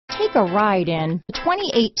Take a ride in the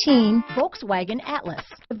 2018 Volkswagen Atlas.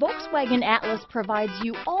 The Volkswagen Atlas provides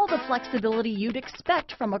you all the flexibility you'd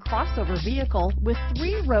expect from a crossover vehicle with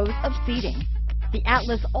 3 rows of seating. The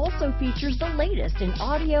Atlas also features the latest in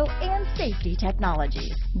audio and safety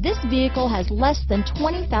technologies. This vehicle has less than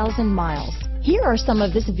 20,000 miles. Here are some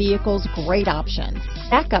of this vehicle's great options: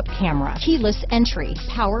 backup camera, keyless entry,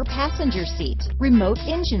 power passenger seat, remote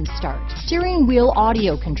engine start, steering wheel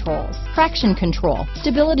audio controls, traction control,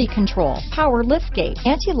 stability control, power liftgate,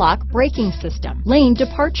 anti-lock braking system, lane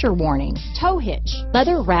departure warning, tow hitch,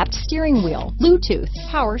 leather wrapped steering wheel, Bluetooth,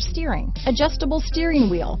 power steering, adjustable steering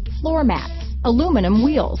wheel, floor mats, aluminum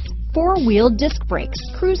wheels, 4-wheel disc brakes,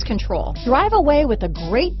 cruise control. Drive away with a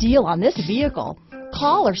great deal on this vehicle.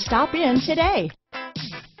 Call or stop in today.